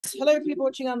Hello, people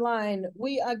watching online.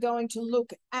 We are going to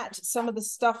look at some of the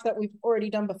stuff that we've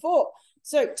already done before.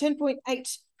 So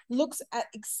 10.8 looks at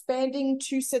expanding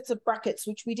two sets of brackets,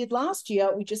 which we did last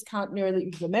year. We just can't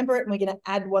really remember it, and we're going to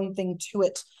add one thing to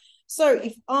it. So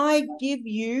if I give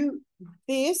you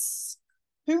this,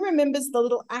 who remembers the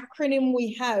little acronym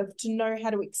we have to know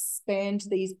how to expand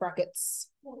these brackets?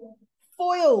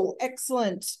 FOIL.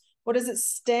 Excellent. What does it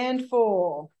stand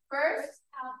for? First,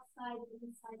 outside,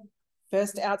 inside.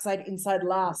 First, outside, inside,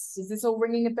 last. Is this all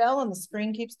ringing a bell and the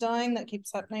screen keeps dying? That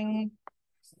keeps happening.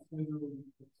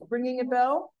 Ringing a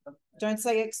bell? Don't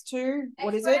say x2.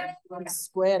 What is it? X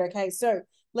squared. Okay, so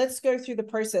let's go through the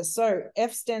process. So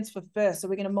F stands for first. So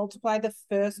we're going to multiply the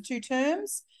first two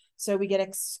terms. So we get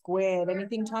x squared.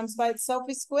 Anything times by itself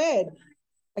is squared.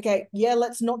 Okay, yeah,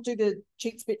 let's not do the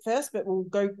cheats bit first, but we'll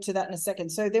go to that in a second.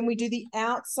 So then we do the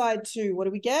outside two. What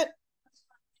do we get?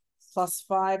 Plus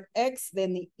 5x,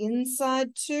 then the inside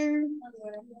 2,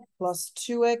 plus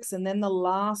 2x, and then the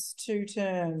last two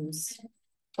terms,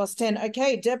 plus 10.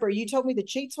 Okay, Deborah, you told me the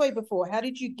cheats way before. How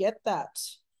did you get that?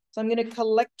 So I'm going to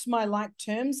collect my like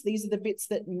terms. These are the bits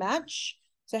that match.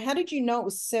 So how did you know it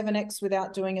was 7x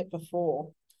without doing it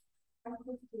before?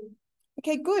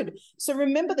 Okay, good. So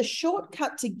remember, the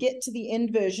shortcut to get to the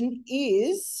end version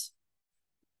is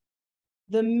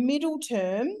the middle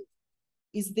term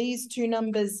is these two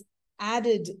numbers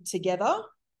added together,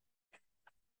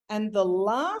 and the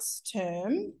last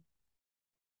term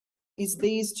is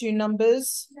these two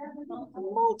numbers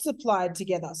multiplied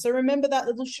together. So remember that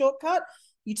little shortcut?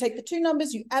 You take the two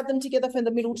numbers, you add them together for the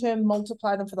middle term,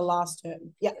 multiply them for the last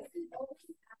term. Yeah.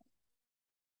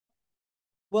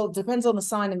 Well, it depends on the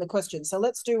sign in the question. So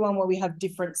let's do one where we have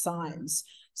different signs.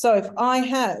 So if I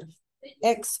have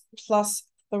x plus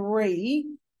 3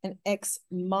 and x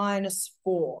minus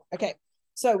 4. Okay.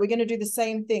 So we're going to do the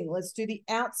same thing. Let's do the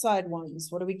outside ones.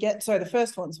 What do we get? So the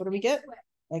first ones, what do we get?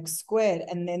 X squared.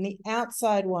 And then the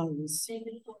outside ones.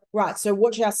 Right, so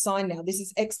watch our sign now. This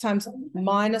is x times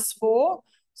minus 4.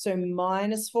 So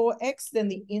minus 4x, then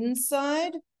the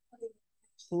inside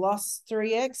plus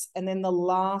 3x, and then the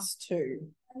last two.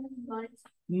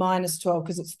 Minus 12,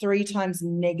 because it's 3 times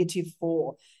negative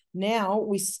 4. Now,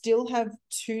 we still have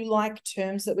two like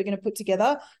terms that we're going to put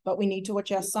together, but we need to watch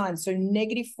our sign. So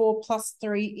negative 4 plus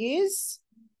 3 is?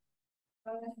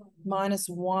 Minus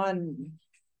 1.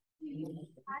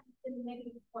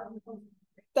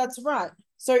 That's right.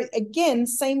 So again,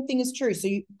 same thing is true. So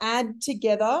you add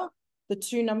together the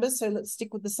two numbers. So let's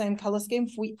stick with the same color scheme.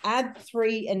 If we add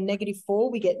 3 and negative 4,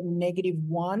 we get negative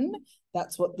 1.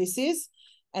 That's what this is.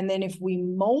 And then if we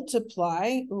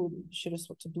multiply, oh, should have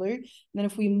swapped to blue. And then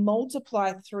if we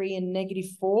multiply 3 and negative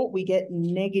 4, we get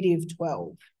negative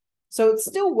 12. So it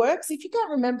still works. If you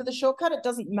can't remember the shortcut, it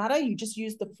doesn't matter. You just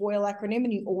use the FOIL acronym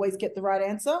and you always get the right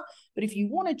answer. But if you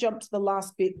want to jump to the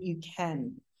last bit, you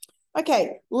can.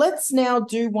 Okay, let's now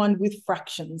do one with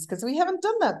fractions because we haven't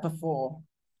done that before.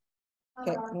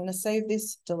 Okay, I'm going to save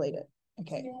this, delete it.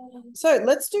 Okay, so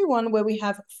let's do one where we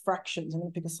have fractions. I'm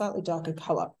going to pick a slightly darker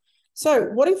color. So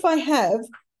what if I have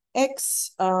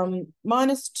x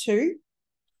minus 2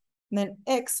 and then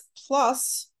x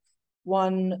plus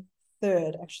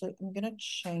 1/3? Actually, I'm going to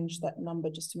change that number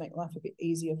just to make life a bit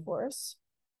easier for us.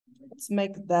 Let's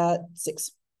make that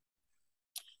 6.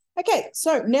 Okay,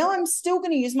 so now I'm still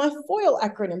going to use my FOIL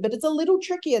acronym, but it's a little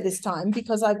trickier this time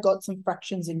because I've got some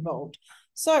fractions involved.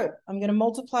 So I'm going to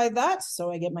multiply that.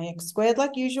 So I get my x squared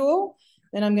like usual.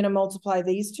 Then I'm going to multiply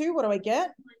these two. What do I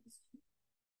get?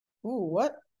 Ooh,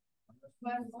 what?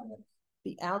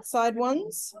 The outside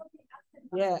ones?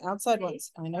 Yeah, outside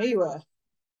ones. I know you were.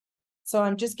 So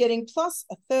I'm just getting plus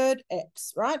 1/3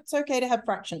 x, right? It's okay to have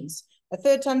fractions.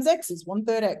 1/3 times x is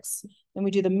 1/3 x. Then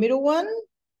we do the middle one,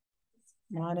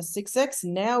 minus 6x.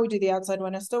 Now we do the outside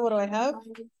one, Esther. What do I have?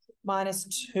 Minus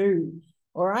 2.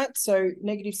 All right, so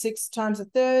negative 6 times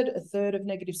 1/3. 1/3 of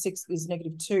negative 6 is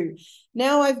negative 2.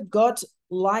 Now I've got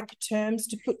like terms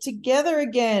to put together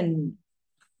again.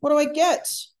 What do I get?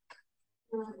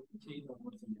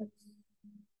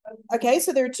 Okay,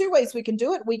 so there are two ways we can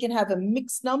do it. We can have a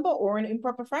mixed number or an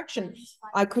improper fraction.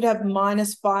 I could have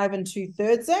minus 5 and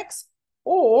 2/3 x,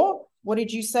 or what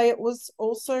did you say it was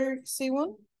also,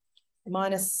 C1?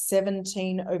 Minus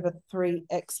 17 over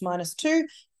 3x minus 2.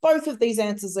 Both of these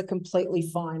answers are completely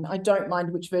fine. I don't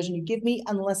mind which version you give me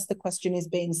unless the question is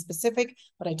being specific,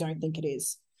 but I don't think it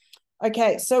is.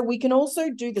 Okay, so we can also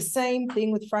do the same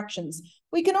thing with fractions.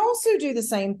 We can also do the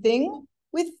same thing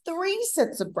with 3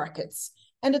 sets of brackets.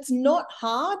 And it's not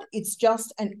hard, it's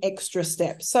just an extra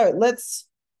step. So let's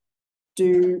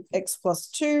do x plus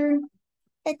 2,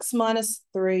 x minus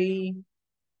 3,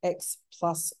 x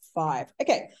plus 5.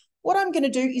 Okay, what I'm going to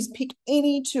do is pick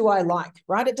any two I like,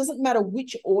 right? It doesn't matter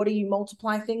which order you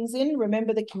multiply things in.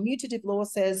 Remember, the commutative law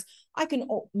says I can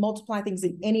multiply things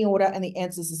in any order and the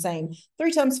answer is the same.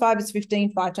 3 times 5 is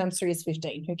 15, 5 times 3 is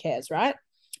 15. Who cares, right?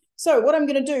 So what I'm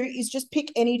going to do is just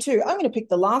pick any two. I'm going to pick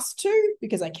the last two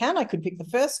because I can. I could pick the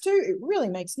first two. It really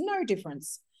makes no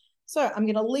difference. So I'm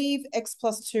going to leave x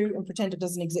plus 2 and pretend it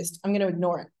doesn't exist. I'm going to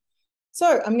ignore it.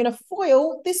 So I'm going to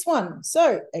FOIL this one.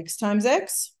 So x times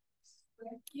x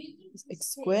is x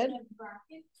squared.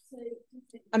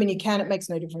 I mean, you can. It makes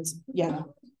no difference. Yeah.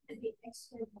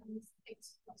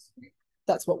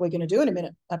 That's what we're going to do in a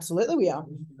minute. Absolutely, we are.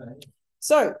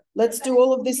 So let's do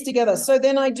all of this together. So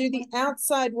then I do the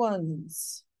outside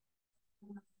ones.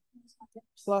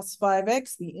 Plus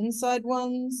 5x, the inside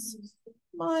ones.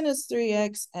 Minus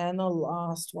 3x, and the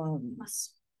last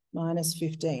ones. Minus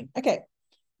 15. Okay.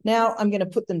 Now I'm going to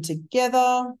put them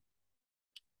together.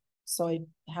 So I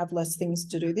have less things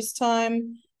to do this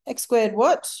time. X squared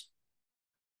what?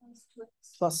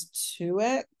 Plus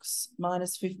 2x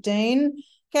minus 15.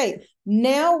 Okay,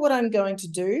 now what I'm going to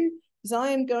do is I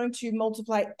am going to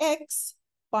multiply x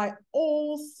by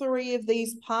all 3 of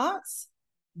these parts.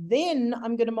 Then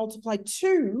I'm going to multiply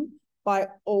 2 by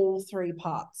all 3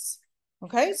 parts.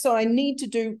 Okay, so I need to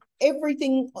do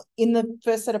everything in the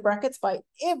first set of brackets by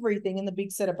everything in the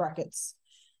big set of brackets.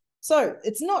 So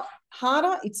it's not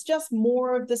harder, it's just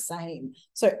more of the same.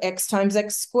 So x times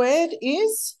x squared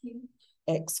is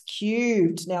x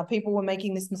cubed. Now, people were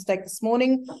making this mistake this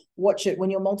morning. Watch it. When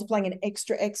you're multiplying an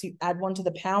extra x, you add 1 to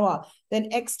the power. Then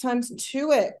x times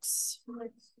 2x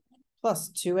plus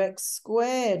 2x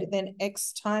squared. Then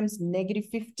x times negative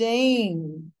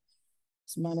 15.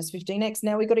 It's minus 15x.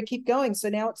 Now we've got to keep going. So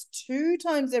now it's 2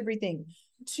 times everything.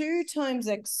 2 times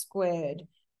x squared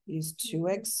is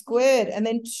 2x squared. And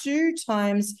then 2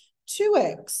 times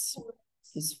 2x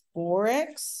is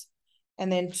 4x. And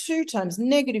then 2 times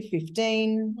negative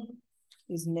 15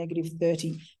 is negative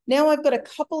 30. Now I've got a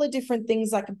couple of different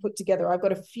things I can put together. I've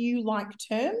got a few like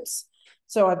terms.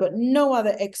 So I've got no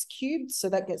other x cubed, so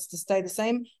that gets to stay the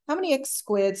same. How many x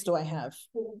squareds do I have?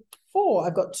 4.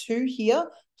 I've got 2 here,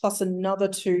 plus another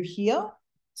 2 here.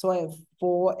 So I have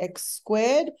 4x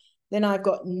squared. Then I've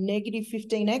got negative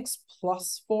 15x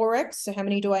plus 4x. So how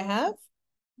many do I have?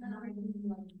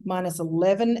 Minus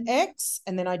 11x.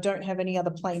 And then I don't have any other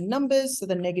plain numbers, so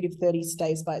the negative 30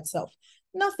 stays by itself.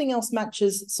 Nothing else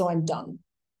matches, so I'm done.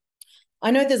 I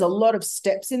know there's a lot of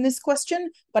steps in this question,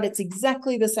 but it's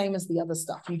exactly the same as the other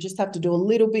stuff. You just have to do a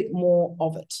little bit more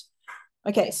of it.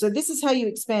 Okay, so this is how you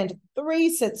expand 3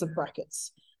 sets of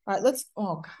brackets. All right,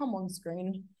 oh, come on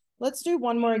screen. Let's do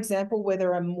one more example where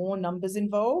there are more numbers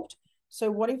involved. So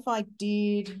what if I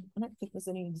did, I don't think there's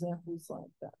any examples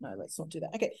like that. No, let's not do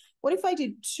that. Okay, what if I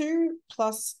did 2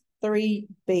 plus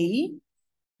 3b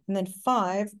and then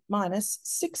 5 minus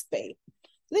 6b?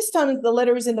 This time the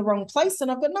letter is in the wrong place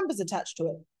and I've got numbers attached to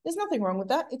it. There's nothing wrong with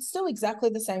that. It's still exactly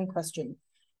the same question.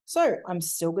 So I'm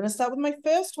still going to start with my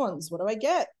first ones. What do I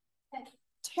get?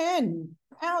 10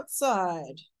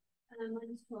 outside.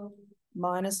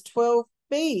 Minus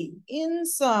 12b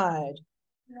inside.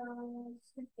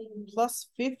 Plus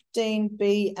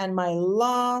 15b, and my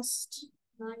last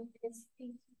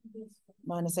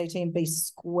minus 18b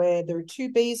squared. There are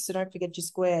 2 b's, so don't forget your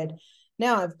squared.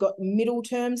 Now I've got middle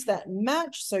terms that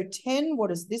match. So 10, what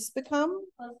does this become?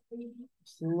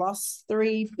 Plus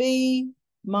 3b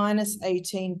minus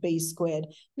 18b squared.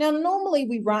 Now, normally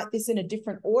we write this in a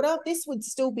different order. This would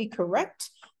still be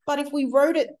correct. But if we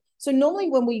wrote it, so normally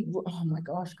when we, oh my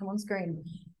gosh, come on screen.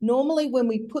 Normally when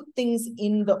we put things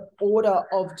in the order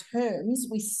of terms,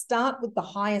 we start with the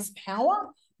highest power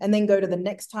and then go to the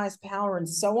next highest power and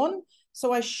so on.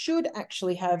 So I should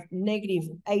actually have negative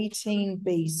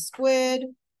 18b squared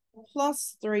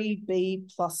plus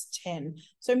 3b plus 10.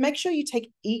 So make sure you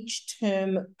take each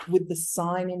term with the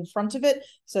sign in front of it.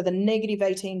 So the negative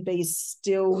 18b is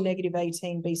still negative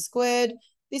 18b squared.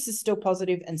 This is still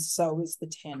positive, and so is the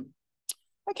 10.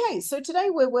 Okay, so today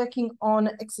we're working on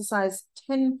exercise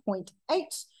 10.8.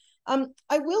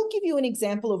 I will give you an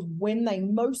example of when they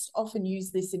most often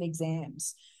use this in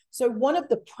exams. So one of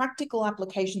the practical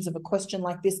applications of a question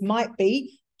like this might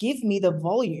be, give me the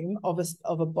volume of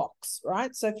a box,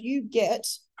 right? So if you get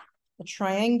a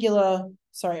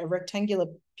rectangular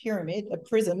pyramid, a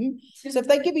prism. So if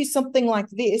they give you something like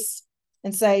this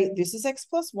and say, this is x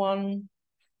plus 1,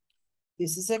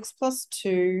 this is x plus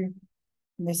 2,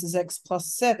 and this is x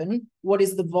plus 7, what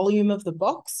is the volume of the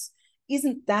box?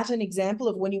 Isn't that an example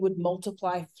of when you would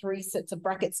multiply 3 sets of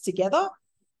brackets together?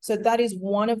 So that is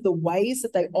one of the ways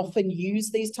that they often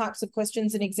use these types of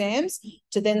questions in exams,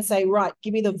 to then say, right,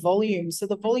 give me the volume. So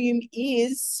the volume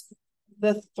is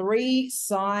the 3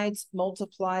 sides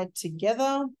multiplied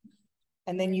together,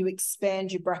 and then you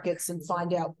expand your brackets and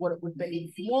find out what it would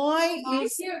be. Why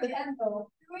is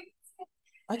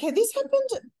okay, this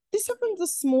happened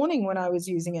this morning when I was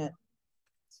using it.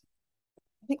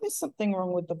 I think there's something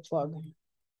wrong with the plug.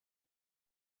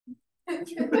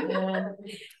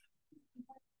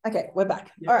 Okay, we're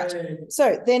back. All right.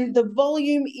 So then the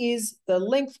volume is the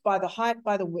length by the height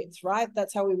by the width, right?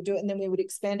 That's how we would do it. And then we would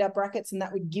expand our brackets and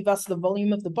that would give us the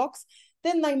volume of the box.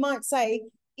 Then they might say,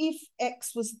 if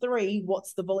X was 3,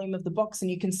 what's the volume of the box? And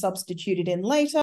you can substitute it in later.